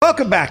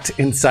Welcome back to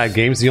Inside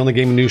Games, the only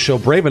gaming news show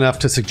brave enough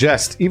to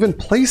suggest even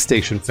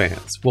PlayStation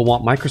fans will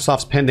want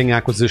Microsoft's pending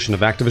acquisition of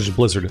Activision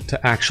Blizzard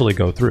to actually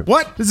go through.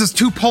 What? This is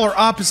two polar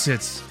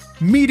opposites.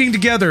 Meeting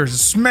together,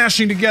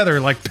 smashing together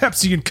like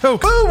Pepsi and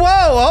Coke. Oh,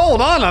 whoa, hold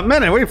on a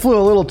minute. We flew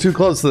a little too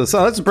close to this.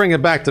 Let's bring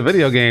it back to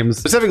video games,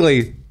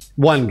 specifically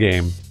one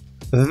game.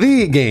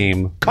 The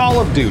game, Call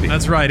of Duty.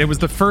 That's right, it was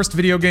the first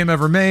video game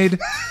ever made.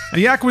 And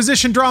the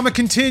acquisition drama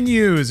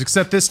continues,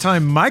 except this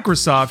time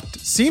Microsoft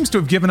seems to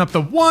have given up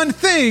the one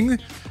thing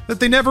that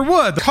they never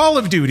would. Call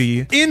of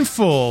Duty in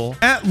full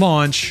at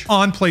launch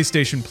on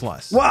PlayStation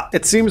Plus. Well,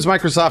 it seems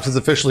Microsoft has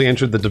officially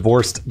entered the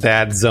divorced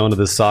dad zone of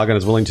this saga and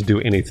is willing to do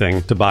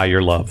anything to buy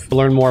your love. To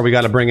learn more, we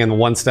got to bring in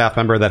one staff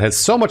member that has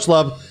so much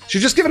love,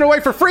 she's just giving it away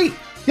for free.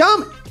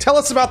 Yum! Tell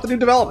us about the new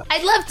development.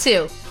 I'd love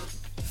to.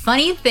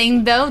 Funny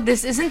thing though,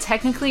 this isn't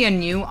technically a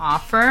new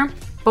offer,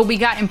 but we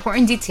got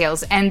important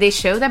details, and they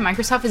show that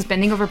Microsoft is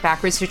bending over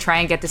backwards to try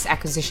and get this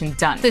acquisition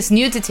done. This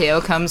new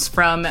detail comes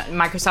from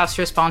Microsoft's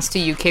response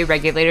to UK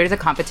regulator, the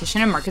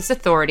Competition and Markets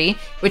Authority,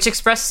 which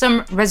expressed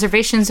some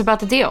reservations about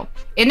the deal.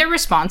 In their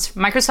response,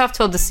 Microsoft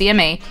told the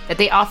CMA that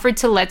they offered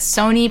to let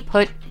Sony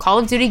put Call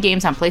of Duty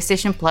games on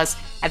PlayStation Plus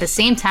at the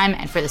same time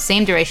and for the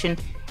same duration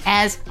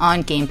as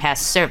on Game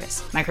Pass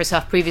service.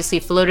 Microsoft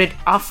previously floated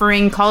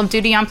offering Call of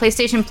Duty on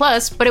PlayStation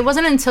Plus, but it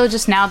wasn't until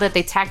just now that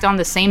they tacked on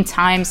the same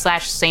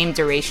time/same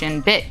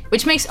duration bit,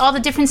 which makes all the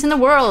difference in the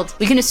world.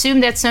 We can assume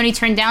that Sony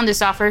turned down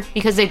this offer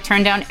because they've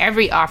turned down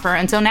every offer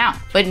until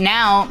now. But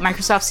now,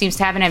 Microsoft seems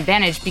to have an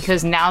advantage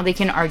because now they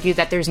can argue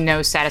that there's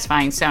no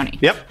satisfying Sony.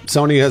 Yep,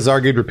 Sony has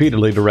argued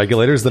repeatedly to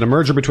regulators that a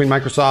merger between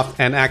Microsoft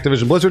and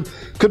Activision Blizzard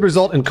could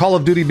result in Call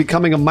of Duty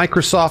becoming a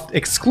Microsoft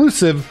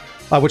exclusive,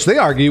 which they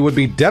argue would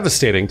be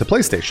devastating to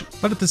PlayStation.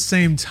 But at the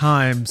same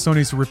time,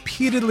 Sony's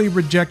repeatedly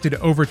rejected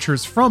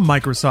overtures from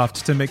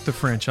Microsoft to make the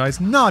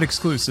franchise not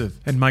exclusive.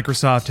 And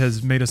Microsoft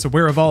has made us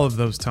aware of all of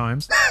those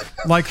times.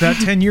 Like that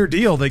 10-year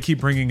deal they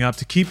keep bringing up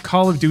to keep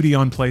Call of Duty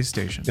on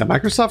PlayStation. Yeah,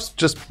 Microsoft's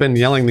just been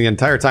yelling the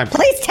entire time,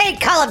 please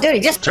take Call of Duty,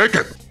 just take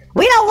it.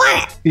 We don't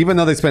want it. Even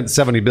though they spent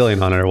 $70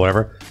 billion on it or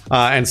whatever.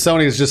 And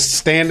Sony is just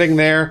standing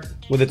there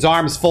with its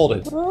arms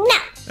folded. No.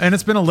 And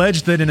it's been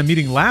alleged that in a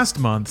meeting last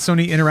month,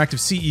 Sony Interactive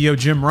CEO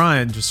Jim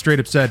Ryan just straight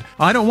up said,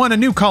 I don't want a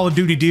new Call of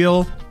Duty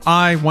deal.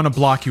 I want to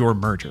block your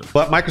merger.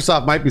 But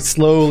Microsoft might be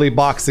slowly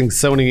boxing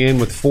Sony in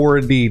with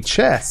 4D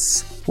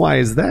chess. Why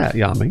is that,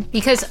 Yami?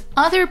 Because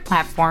other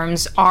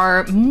platforms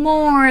are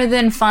more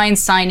than fine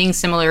signing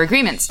similar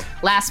agreements.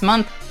 Last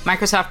month,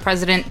 Microsoft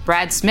President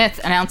Brad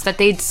Smith announced that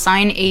they'd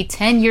sign a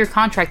 10-year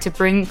contract to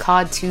bring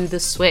COD to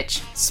the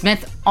Switch.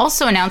 Smith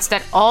also announced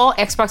that all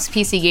Xbox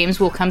PC games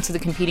will come to the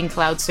competing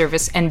cloud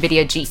service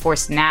NVIDIA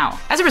GeForce Now.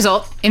 As a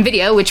result,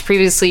 NVIDIA, which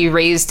previously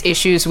raised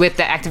issues with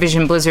the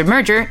Activision Blizzard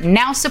merger,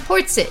 now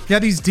supports it. Yeah,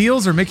 these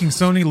deals are making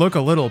Sony look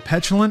a little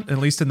petulant, at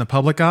least in the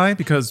public eye,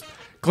 because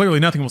clearly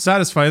nothing will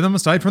satisfy them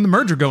aside from the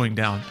merger going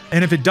down.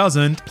 And if it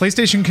doesn't,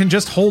 PlayStation can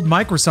just hold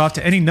Microsoft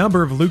to any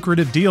number of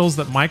lucrative deals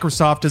that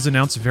Microsoft has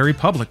announced very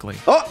publicly.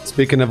 Oh,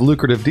 speaking of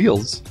lucrative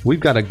deals, we've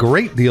got a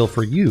great deal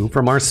for you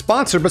from our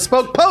sponsor,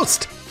 Bespoke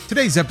Post.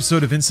 Today's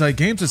episode of Inside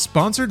Games is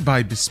sponsored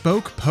by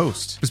Bespoke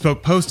Post.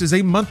 Bespoke Post is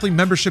a monthly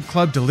membership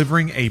club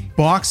delivering a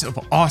box of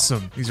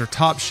awesome. These are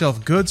top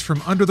shelf goods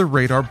from under the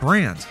radar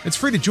brands. It's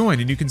free to join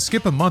and you can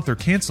skip a month or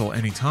cancel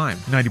anytime.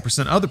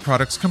 90% of the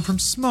products come from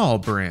small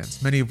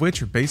brands, many of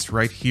which are based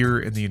right here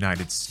in the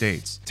United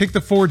States. Take the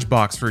Forge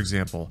box, for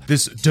example.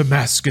 This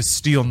Damascus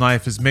steel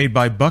knife is made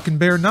by Buck and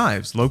Bear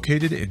Knives,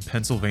 located in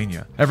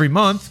Pennsylvania. Every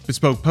month,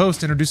 Bespoke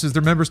Post introduces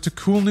their members to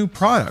cool new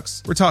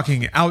products. We're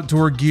talking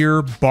outdoor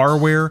gear,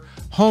 barware,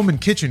 home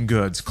and kitchen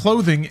goods,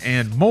 clothing,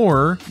 and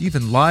more,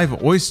 even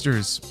live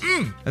oysters.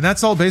 And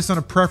that's all based on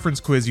a preference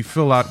quiz you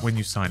fill out when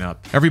you sign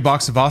up. Every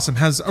box of awesome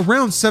has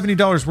around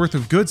 $70 worth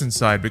of goods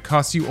inside, but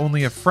costs you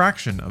only a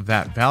fraction of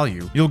that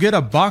value. You'll get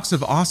a box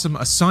of awesome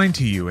assigned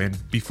to you, and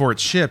before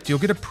it's shipped, you'll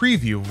get a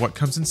preview of what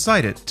comes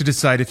inside it to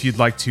decide if you'd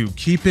like to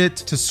keep it,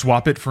 to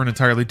swap it for an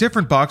entirely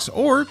different box,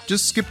 or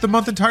just skip the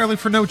month entirely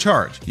for no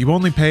charge. You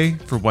only pay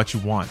for what you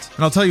want.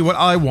 And I'll tell you what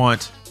I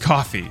want.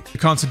 Coffee. The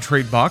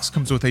concentrate box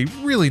comes with a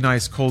really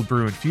nice cold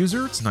brew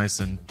infuser. It's nice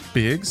and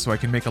big, so I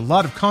can make a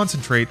lot of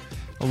concentrate.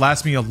 It'll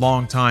last me a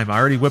long time. I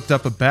already whipped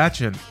up a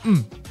batch and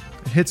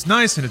it hits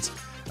nice, and it's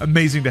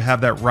amazing to have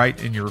that right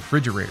in your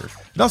refrigerator.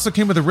 It also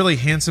came with a really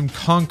handsome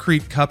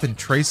concrete cup and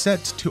tray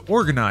set to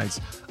organize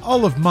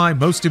all of my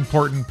most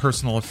important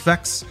personal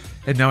effects,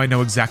 and now I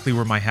know exactly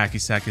where my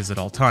hacky sack is at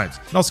all times.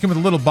 It also came with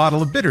a little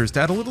bottle of bitters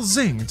to add a little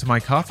zing to my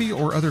coffee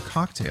or other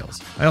cocktails.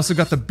 I also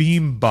got the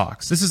Beam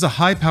box. This is a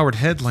high-powered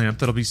headlamp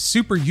that'll be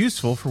super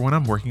useful for when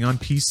I'm working on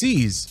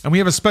PCs. And we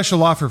have a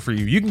special offer for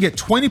you. You can get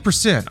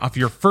 20% off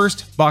your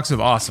first box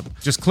of awesome.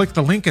 Just click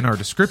the link in our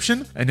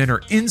description and enter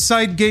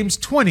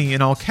InsideGames20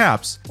 in all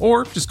caps,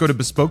 or just go to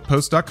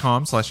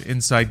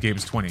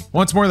bespokepost.com/InsideGames20.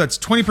 Once more, that's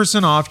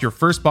 20% off your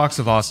first box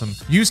of awesome.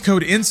 Use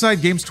code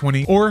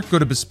InsideGames20 or go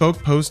to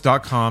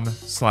bespokepost.com/InsideGames20.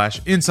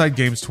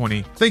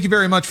 patreon.com/InsideGames20. Thank you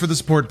very much for the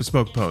support,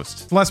 Bespoke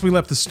Post. Last we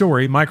left the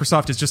story,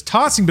 Microsoft is just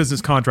tossing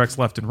business contracts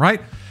left and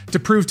right to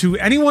prove to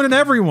anyone and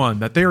everyone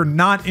that they are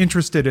not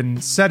interested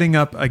in setting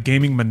up a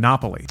gaming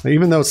monopoly.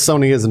 Even though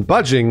Sony isn't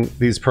budging,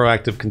 these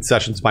proactive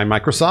concessions by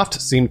Microsoft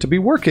seem to be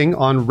working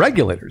on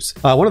regulators.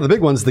 One of the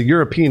big ones, the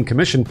European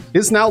Commission,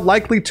 is now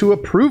likely to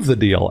approve the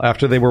deal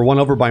after they were won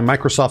over by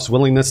Microsoft's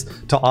willingness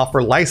to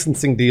offer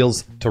licensing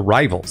deals to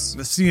rivals.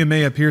 The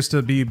CMA appears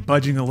to be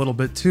budging a little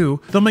bit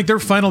too. They'll make their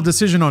final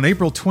decision on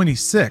April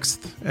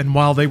 26th, and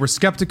while they were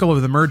skeptical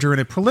of the merger in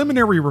a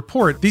preliminary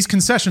report, these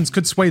concessions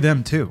could sway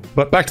them too.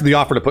 But back to the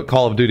offer to put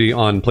Call of Duty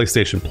on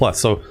PlayStation Plus.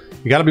 So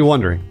you got to be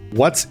wondering,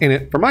 what's in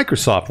it for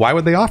Microsoft? Why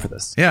would they offer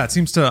this? Yeah, it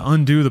seems to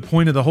undo the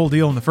point of the whole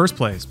deal in the first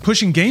place.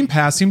 Pushing Game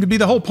Pass seemed to be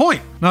the whole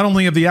point, not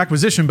only of the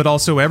acquisition, but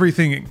also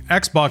everything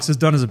Xbox has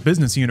done as a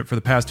business unit for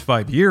the past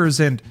 5 years.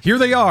 And here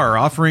they are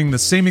offering the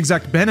same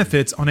exact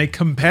benefits on a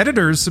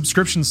competitor's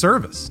subscription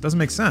service. Doesn't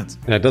make sense.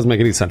 Yeah, it doesn't make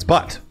any sense,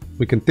 but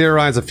we can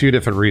theorize a few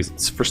different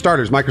reasons. For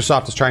starters,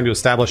 Microsoft is trying to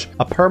establish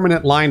a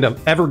permanent line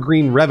of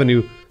evergreen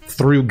revenue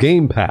through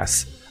Game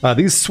Pass.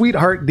 These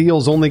sweetheart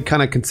deals only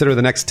kind of consider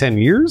the next 10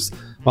 years,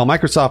 while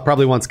Microsoft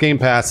probably wants Game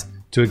Pass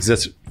to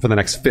exist for the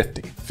next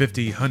 50.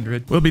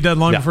 100. We'll be dead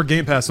long before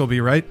Game Pass will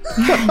be, right?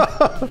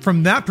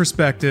 From that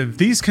perspective,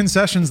 these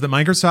concessions that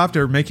Microsoft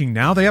are making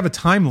now, they have a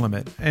time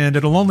limit, and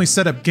it'll only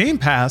set up Game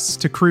Pass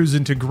to cruise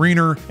into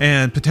greener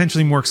and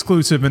potentially more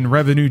exclusive and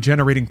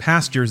revenue-generating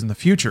pastures in the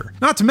future.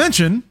 Not to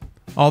mention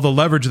all the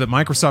leverage that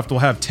Microsoft will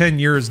have 10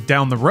 years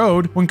down the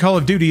road when Call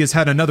of Duty has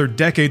had another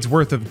decade's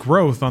worth of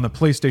growth on the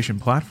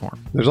PlayStation platform.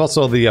 There's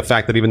also the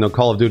fact that even though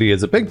Call of Duty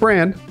is a big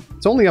brand,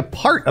 it's only a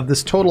part of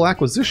this total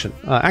acquisition.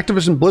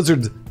 Activision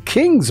Blizzard's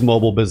King's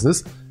mobile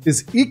business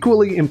is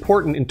equally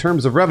important in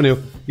terms of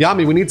revenue.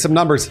 Yami, we need some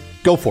numbers.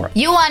 Go for it.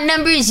 You want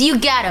numbers? You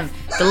got them.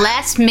 The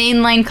last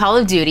mainline Call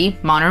of Duty,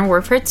 Modern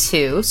Warfare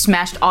 2,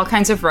 smashed all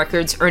kinds of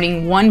records,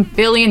 earning $1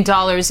 billion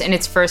in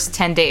its first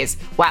 10 days.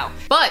 Wow.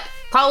 But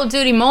Call of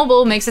Duty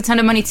Mobile makes a ton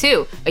of money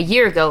too. A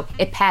year ago,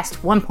 it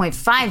passed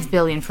 $1.5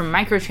 billion from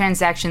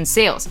microtransaction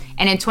sales.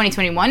 And in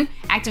 2021,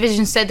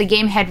 Activision said the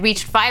game had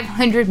reached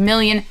 500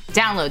 million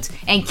downloads.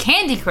 And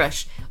Candy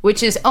Crush,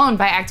 which is owned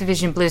by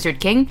Activision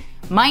Blizzard King,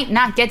 might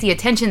not get the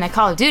attention that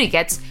Call of Duty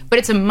gets, but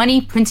it's a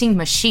money-printing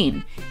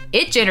machine.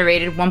 It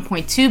generated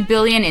 $1.2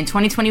 billion in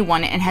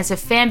 2021 and has a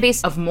fan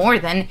base of more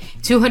than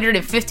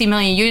 250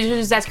 million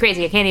users. That's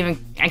crazy. I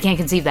can't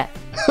conceive that.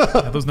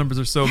 Yeah, those numbers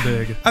are so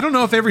big. I don't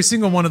know if every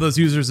single one of those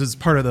users is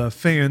part of the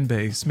fan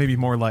base. Maybe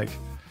more like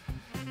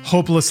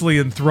hopelessly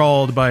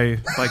enthralled by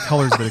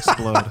colors that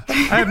explode.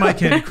 I had my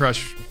Candy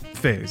Crush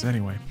phase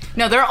anyway.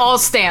 No, they're all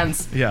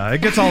stands. Yeah,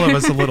 it gets all of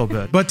us a little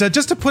bit. But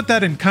just to put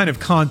that in kind of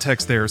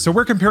context there, so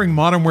we're comparing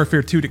Modern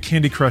Warfare 2 to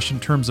Candy Crush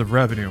in terms of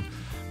revenue.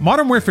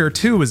 Modern Warfare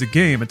 2 is a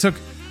game. It took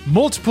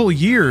multiple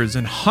years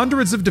and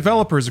hundreds of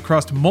developers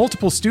across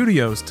multiple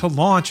studios to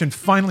launch and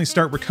finally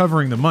start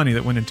recovering the money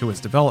that went into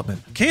its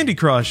development. Candy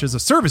Crush is a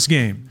service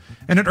game,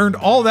 and it earned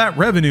all that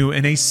revenue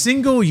in a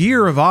single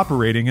year of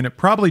operating, and it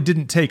probably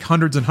didn't take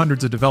hundreds and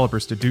hundreds of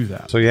developers to do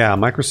that. So yeah,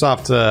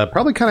 Microsoft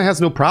probably kind of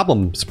has no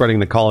problem spreading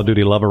the Call of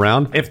Duty love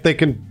around if they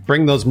can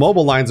bring those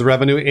mobile lines of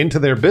revenue into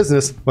their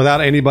business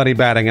without anybody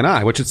batting an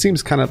eye, which it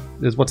seems kind of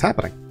is what's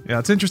happening. Yeah,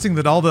 it's interesting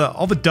that all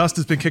the dust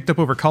has been kicked up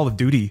over Call of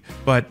Duty,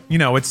 but you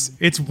know, it's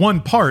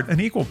one part,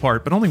 an equal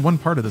part, but only one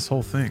part of this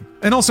whole thing.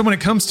 And also when it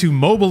comes to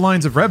mobile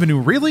lines of revenue,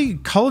 really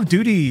Call of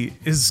Duty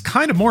is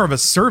kind of more of a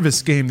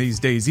service game these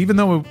days, even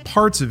though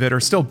parts of it are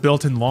still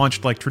built and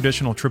launched like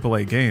traditional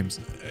AAA games.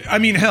 I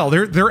mean, hell,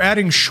 they're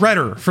adding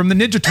Shredder from the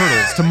Ninja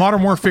Turtles to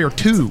Modern Warfare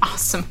 2. That's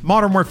awesome.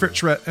 Modern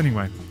Warfare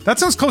Anyway, that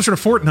sounds closer to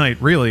Fortnite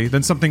really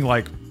than something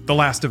like The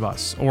Last of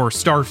Us or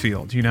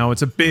Starfield. You know,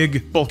 it's a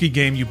big, bulky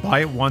game. You buy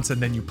it once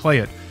and then you play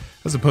it,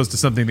 as opposed to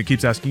something that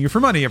keeps asking you for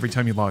money every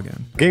time you log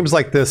in. Games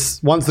like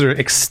this, ones that are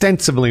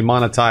extensively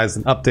monetized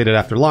and updated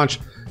after launch,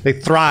 they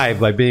thrive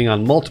by being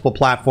on multiple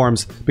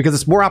platforms because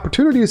it's more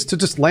opportunities to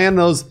just land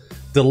those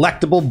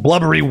delectable,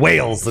 blubbery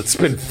whales that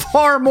spend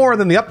far more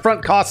than the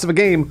upfront cost of a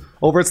game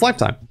over its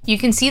lifetime. You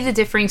can see the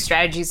differing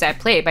strategies at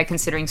play by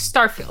considering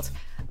Starfield,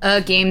 a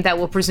game that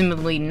will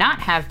presumably not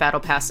have battle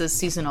passes,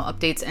 seasonal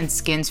updates, and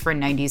skins for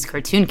 90s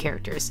cartoon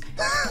characters.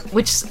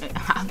 Which,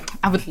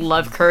 I would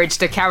love Courage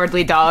the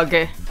Cowardly Dog.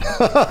 I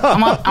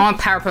want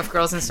Powerpuff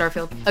Girls in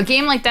Starfield. A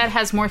game like that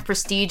has more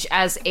prestige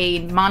as a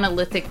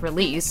monolithic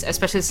release,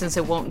 especially since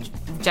it won't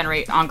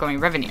generate ongoing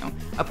revenue,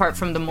 apart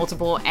from the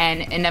multiple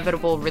and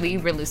inevitable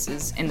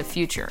releases in the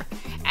future.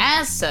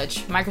 As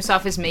such,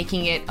 Microsoft is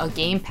making it a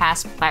Game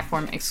Pass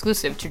platform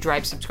exclusive to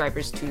drive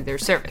subscribers to their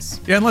service.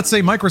 Yeah, and let's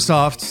say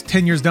Microsoft,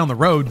 10 years years down the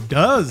road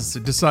does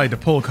decide to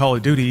pull Call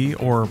of Duty,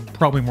 or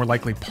probably more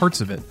likely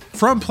parts of it,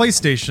 from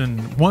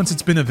PlayStation once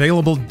it's been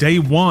available day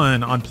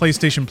one on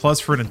PlayStation Plus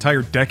for an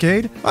entire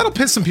decade, that'll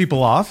piss some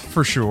people off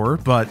for sure,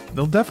 but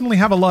they'll definitely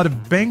have a lot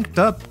of banked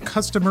up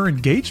customer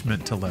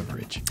engagement to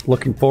leverage.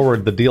 Looking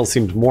forward, the deal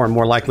seems more and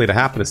more likely to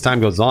happen as time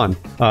goes on.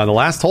 The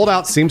last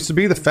holdout seems to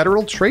be the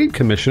Federal Trade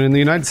Commission in the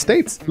United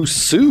States, who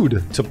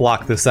sued to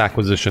block this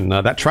acquisition.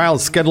 That trial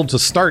is scheduled to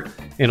start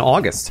in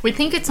August. We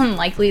think it's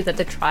unlikely that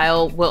the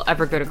trial will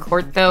ever go to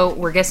court, though.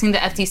 We're guessing the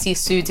FTC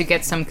sued to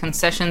get some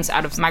concessions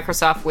out of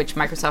Microsoft, which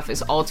Microsoft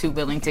is all too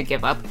willing to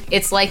give up.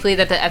 It's likely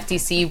that the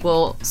FTC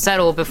will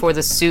settle before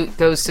the suit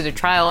goes to the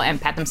trial and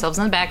pat themselves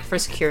on the back for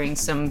securing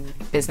some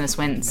business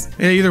wins.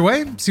 Yeah, either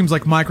way, seems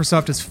like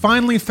Microsoft has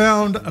finally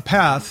found a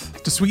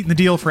path to sweeten the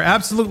deal for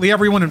absolutely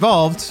everyone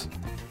involved,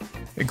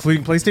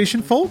 including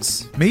PlayStation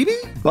folks, maybe?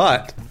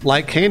 But,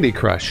 like Candy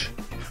Crush,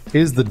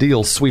 is the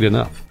deal sweet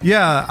enough?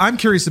 Yeah, I'm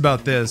curious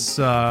about this.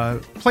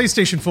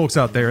 PlayStation folks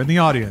out there in the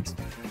audience,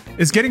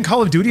 is getting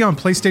Call of Duty on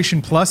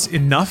PlayStation Plus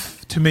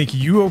enough to make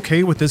you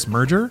okay with this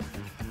merger?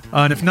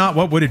 And if not,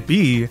 what would it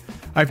be?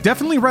 I've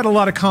definitely read a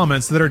lot of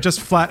comments that are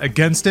just flat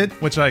against it,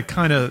 which I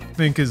kind of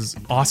think is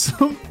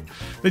awesome.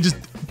 They just,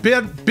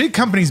 big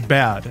companies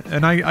bad,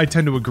 and I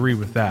tend to agree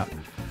with that.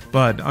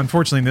 But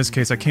unfortunately, in this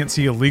case, I can't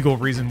see a legal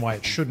reason why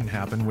it shouldn't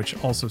happen,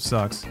 which also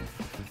sucks.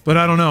 But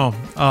I don't know.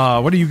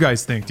 What do you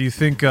guys think? Do you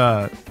think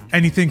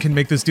anything can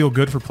make this deal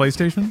good for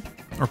PlayStation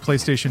or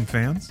PlayStation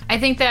fans? I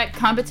think that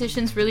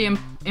competition's really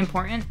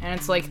important, and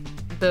it's like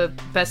the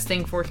best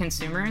thing for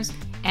consumers.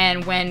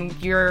 And when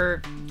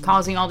you're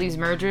causing all these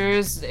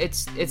mergers,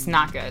 it's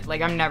not good.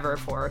 Like, I'm never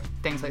for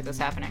things like this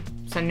happening.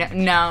 So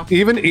no.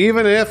 Even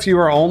if you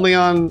are only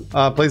on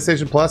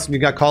PlayStation Plus and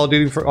you got Call of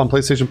Duty on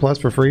PlayStation Plus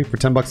for free for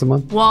 $10 a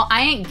month? Well,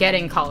 I ain't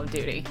getting Call of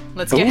Duty.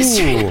 Let's get it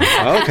straight.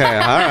 Okay,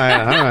 all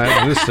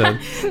right,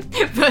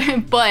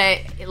 understood. but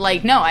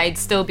like, no, I'd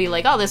still be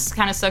like, oh, this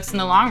kind of sucks in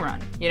the long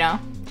run, you know?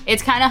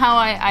 It's kind of how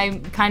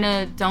I kind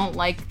of don't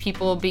like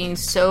people being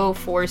so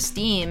for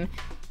Steam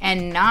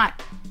and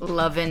not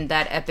loving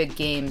that Epic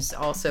Games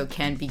also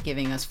can be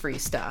giving us free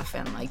stuff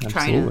and like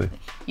Absolutely.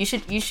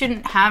 trying to. You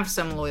shouldn't have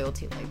some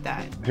loyalty like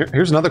that.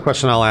 Here's another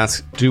question I'll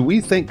ask: do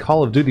we think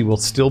Call of Duty will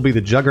still be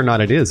the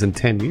juggernaut it is in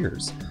 10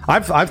 years?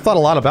 I've thought a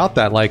lot about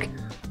that. Like,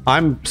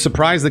 I'm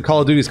surprised that Call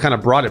of Duty's kind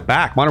of brought it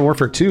back. Modern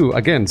Warfare 2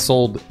 again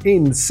sold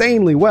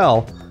insanely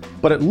well,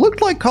 but it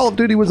looked like Call of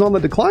Duty was on the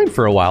decline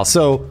for a while.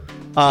 So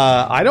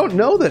I don't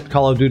know that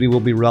Call of Duty will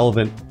be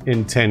relevant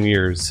in 10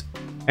 years.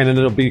 And then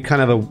it'll be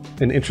kind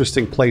of an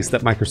interesting place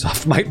that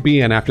Microsoft might be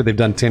in after they've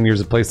done 10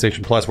 years of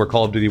PlayStation Plus, where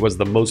Call of Duty was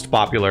the most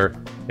popular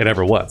it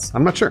ever was.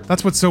 I'm not sure.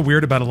 That's what's so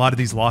weird about a lot of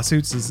these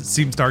lawsuits, is it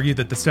seems to argue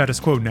that the status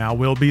quo now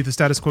will be the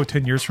status quo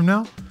 10 years from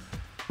now,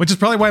 which is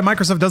probably why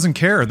Microsoft doesn't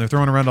care and they're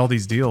throwing around all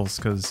these deals,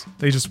 because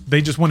they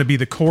just want to be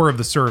the core of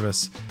the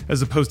service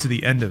as opposed to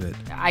the end of it.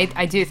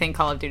 I do think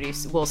Call of Duty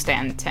will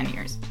stand 10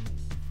 years.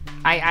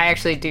 I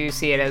actually do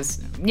see it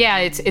as, yeah,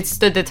 it's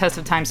stood the test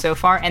of time so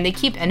far, and they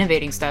keep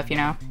innovating stuff, you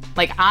know?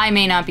 Like, I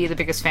may not be the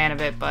biggest fan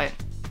of it, but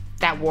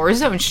that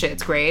Warzone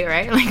shit's great,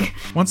 right? Like,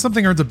 once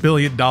something earns $1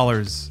 billion,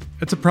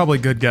 it's a probably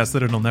good guess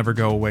that it'll never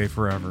go away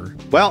forever.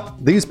 Well,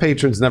 these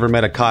patrons never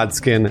met a COD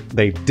skin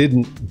they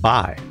didn't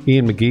buy.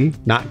 Ian McGee,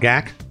 Not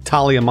Gak,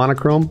 Talia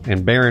Monochrome,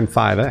 and Baron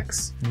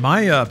 5X.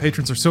 My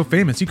patrons are so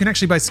famous, you can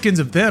actually buy skins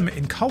of them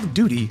in Call of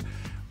Duty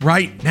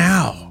right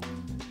now.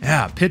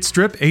 Yeah, Pit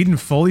Strip, Aiden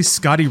Foley,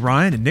 Scotty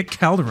Ryan, and Nick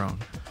Calderon.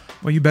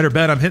 Well, you better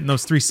bet I'm hitting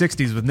those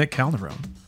 360s with Nick Calderon.